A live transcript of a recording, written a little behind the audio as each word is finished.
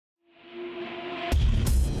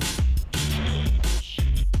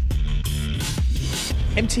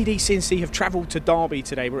MTDCNC have travelled to Derby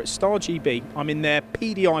today. We're at Star GB. I'm in their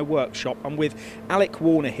PDI workshop. I'm with Alec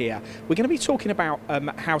Warner here. We're going to be talking about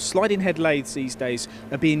how sliding head lathes these days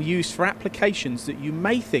are being used for applications that you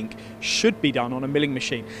may think should be done on a milling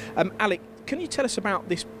machine. Alec, can you tell us about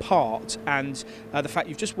this part and the fact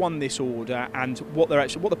you've just won this order and what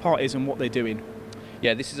the part is and what they're doing?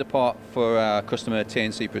 Yeah, this is a part for our customer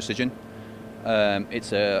TNC Precision.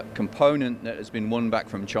 It's a component that has been won back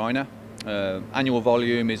from China. Annual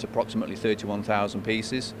volume is approximately 31,000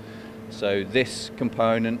 pieces. So this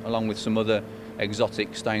component, along with some other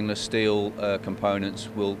exotic stainless steel components,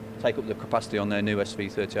 will take up the capacity on their new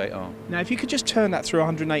SV38R. Now, if you could just turn that through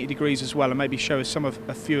 180 degrees as well and maybe show us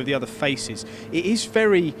a few of the other faces. It is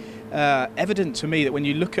very evident to me that when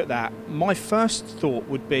you look at that, my first thought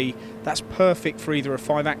would be that's perfect for either a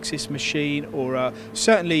 5-axis machine or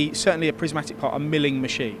certainly a prismatic part, a milling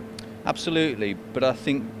machine. Absolutely, but I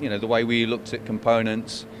think the way we looked at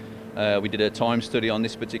components, we did a time study on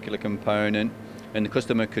this particular component, and the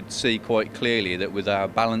customer could see quite clearly that with our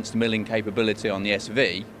balanced milling capability on the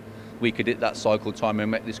SV, we could hit that cycle time and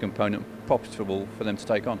make this component profitable for them to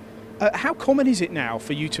take on. How common is it now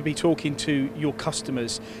for you to be talking to your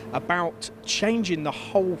customers about changing the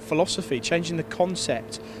whole philosophy, changing the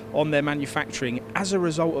concept on their manufacturing as a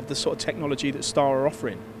result of the sort of technology that Star are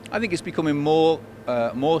offering? I think it's becoming more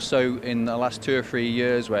so in the last 2 or 3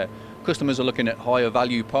 years, where customers are looking at higher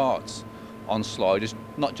value parts on sliders,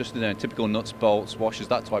 not just typical nuts, bolts, washers,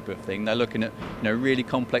 that type of thing. They're looking at really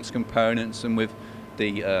complex components, and with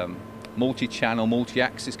the multi-channel,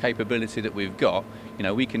 multi-axis capability that we've got,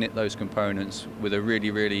 we can hit those components with a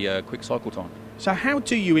really quick cycle time. So how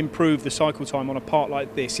do you improve the cycle time on a part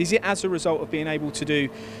like this? Is it as a result of being able to do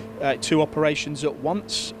 2 operations at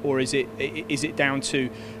once, or is it down to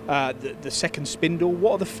the second spindle?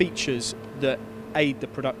 What are the features that aid the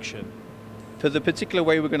production? For the particular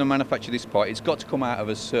way we're going to manufacture this part, it's got to come out of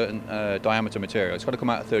a certain diameter material. It's got to come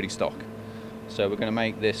out of 30 stock. So we're going to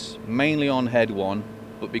make this mainly on head 1,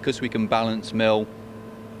 but because we can balance mill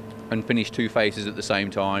and finish 2 faces at the same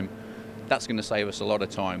time, that's going to save us a lot of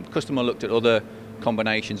time. The customer looked at other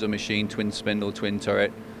combinations of machine, twin spindle, twin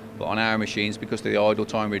turret, but on our machines, because of the idle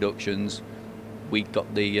time reductions, we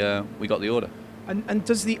got the order. And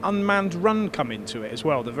does the unmanned run come into it as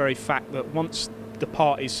well? The very fact that once the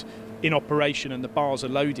part is in operation and the bars are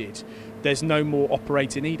loaded, there's no more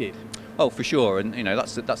operator needed? Oh, for sure, and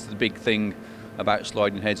that's the big thing about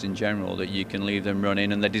sliding heads in general, that you can leave them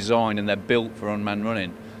running, and they're designed and they're built for unmanned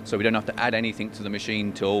running, so we don't have to add anything to the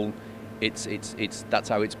machine tool. That's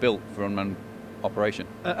how it's built for unmanned operation.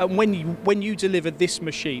 And when you deliver this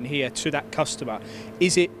machine here to that customer,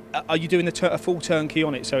 are you doing a full turnkey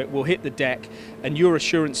on it, so it will hit the deck, and your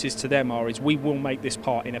assurances to them is we will make this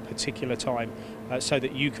part in a particular time, so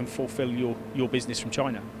that you can fulfill your business from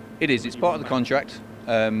China? It is. It's part of the contract,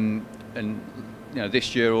 and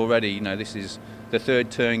this year already, this is the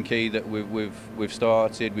 3rd turnkey that we've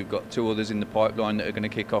started. We've got 2 others in the pipeline that are going to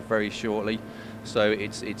kick off very shortly. So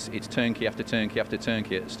it's turnkey after turnkey after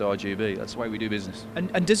turnkey at Star GB. That's the way we do business.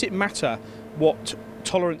 And does it matter what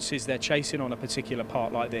tolerances they're chasing on a particular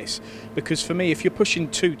part like this? Because for me, if you're pushing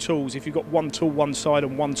 2 tools, if you've got 1 tool one side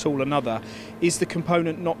and 1 tool another, is the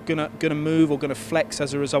component not gonna move or gonna flex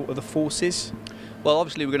as a result of the forces? Well,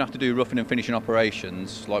 obviously we're going to have to do roughing and finishing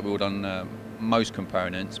operations like we would on most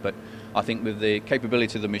components, but I think with the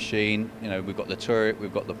capability of the machine, we've got the turret,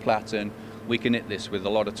 we've got the platen, we can hit this with a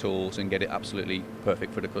lot of tools and get it absolutely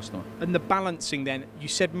perfect for the customer. And the balancing then, you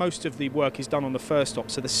said most of the work is done on the first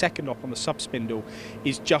op, so the second op on the sub-spindle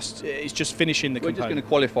is just finishing the component. We're just going to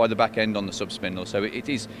qualify the back end on the sub-spindle, so it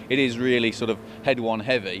is really sort of head 1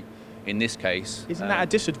 heavy in this case. Isn't that a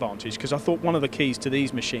disadvantage? Because I thought one of the keys to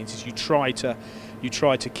these machines is you try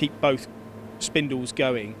to keep both spindles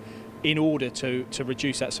going in order to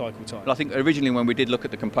reduce that cycle time. I think originally when we did look at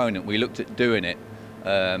the component, we looked at doing it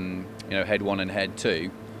head 1 and head 2,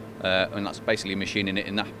 and that's basically machining it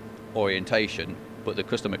in that orientation, but the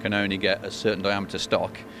customer can only get a certain diameter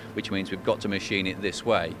stock, which means we've got to machine it this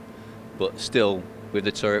way, but still with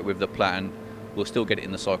the turret, with the platen, we'll still get it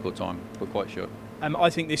in the cycle time, we're quite sure.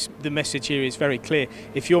 I think the message here is very clear.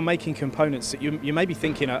 If you're making components that you may be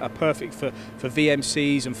thinking are perfect for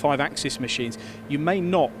VMCs and 5-axis machines, you may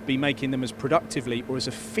not be making them as productively or as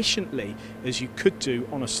efficiently as you could do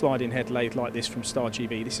on a sliding head lathe like this from Star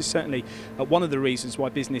GB. This is certainly one of the reasons why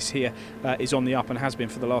business here is on the up and has been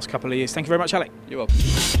for the last couple of years. Thank you very much, Alec. You're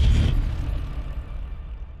welcome.